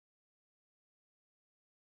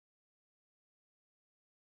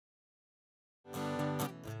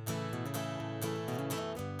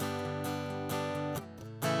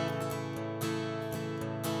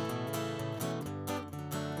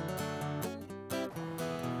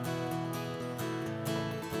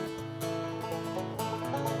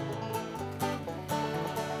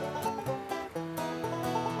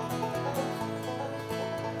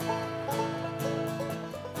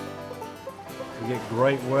get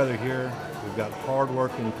great weather here. We've got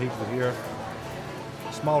hard-working people here.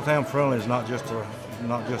 Small town friendly is not just a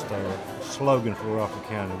slogan for Rutherford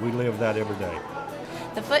County. We live that every day.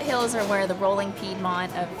 The foothills are where the rolling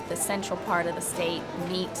Piedmont of the central part of the state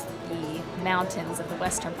meet the mountains of the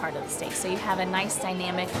western part of the state. So you have a nice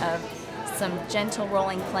dynamic of some gentle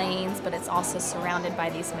rolling plains, but it's also surrounded by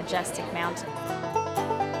these majestic mountains.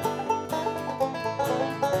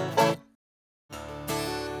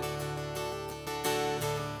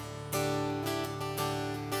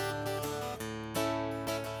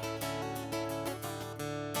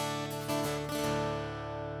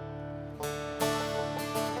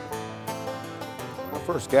 When I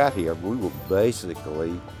first got here, we were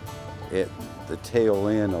basically at the tail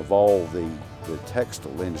end of all the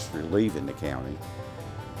textile industry leaving the county.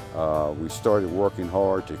 We started working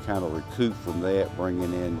hard to kind of recoup from that,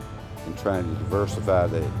 bringing in and trying to diversify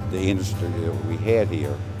the industry that we had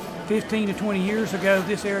here. 15 to 20 years ago,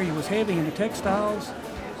 this area was heavy into textiles,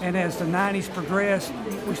 and as the 90s progressed,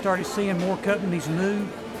 we started seeing more companies move,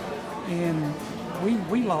 and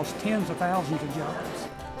we lost tens of thousands of jobs.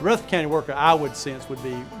 The Rutherford County worker, I would sense, would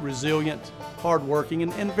be resilient, hardworking,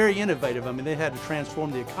 and very innovative. I mean, they had to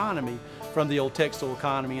transform the economy from the old textile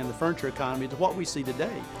economy and the furniture economy to what we see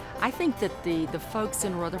today. I think that the folks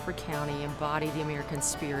in Rutherford County embody the American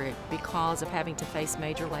spirit because of having to face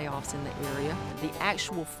major layoffs in the area. The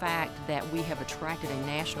actual fact that we have attracted a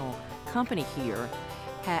national company here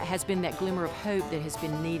has been that glimmer of hope that has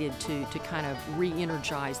been needed to kind of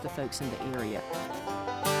re-energize the folks in the area.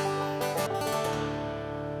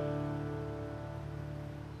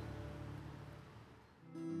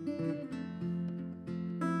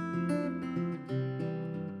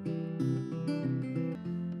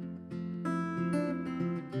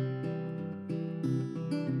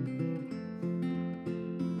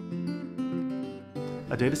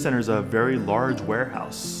 A data center is a very large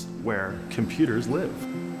warehouse where computers live.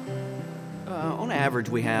 On average,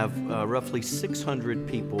 we have roughly 600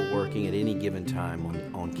 people working at any given time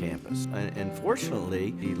on campus. And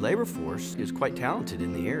fortunately, the labor force is quite talented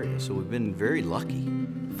in the area, so we've been very lucky.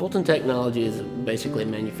 Fulton Technology is basically a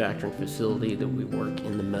manufacturing facility that we work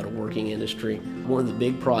in the metalworking industry. One of the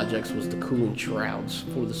big projects was the cooling shrouds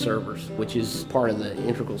for the servers, which is part of the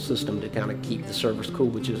integral system to kind of keep the servers cool,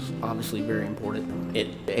 which is obviously very important. It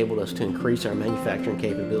enabled us to increase our manufacturing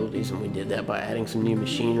capabilities, and we did that by adding some new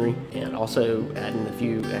machinery and also adding a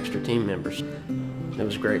few extra team members. It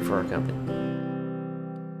was great for our company.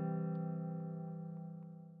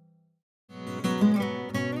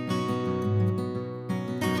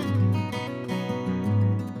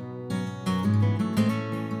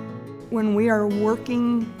 When we are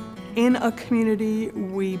working in a community,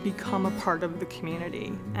 we become a part of the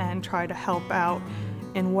community and try to help out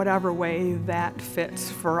in whatever way that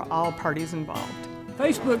fits for all parties involved.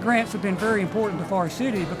 Facebook grants have been very important to our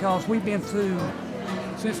city because we've been through,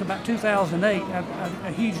 since about 2008,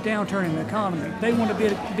 a huge downturn in the economy. They want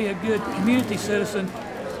to be a good community citizen.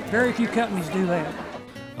 Very few companies do that.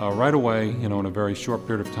 Right away, in a very short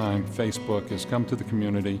period of time, Facebook has come to the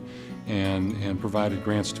community and provided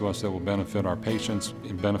grants to us that will benefit our patients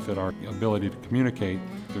and benefit our ability to communicate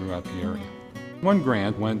throughout the area. One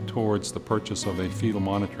grant went towards the purchase of a fetal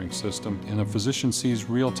monitoring system, and a physician sees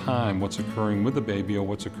real time what's occurring with the baby or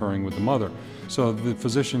what's occurring with the mother. So the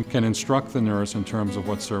physician can instruct the nurse in terms of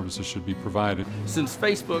what services should be provided. Since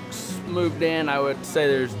Facebook's moved in, I would say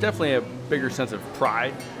there's definitely a bigger sense of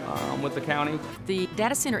pride with the county. The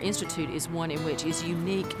Data Center Institute is one in which is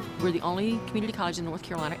unique. We're the only community college in North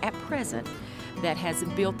Carolina at present that has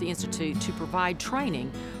built the Institute to provide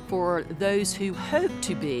training for those who hope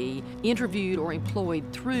to be interviewed or employed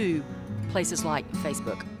through places like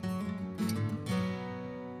Facebook.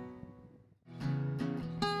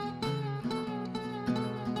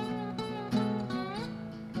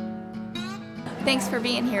 Thanks for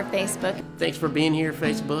being here, Facebook. Thanks for being here,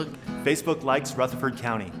 Facebook. Facebook likes Rutherford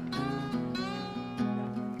County.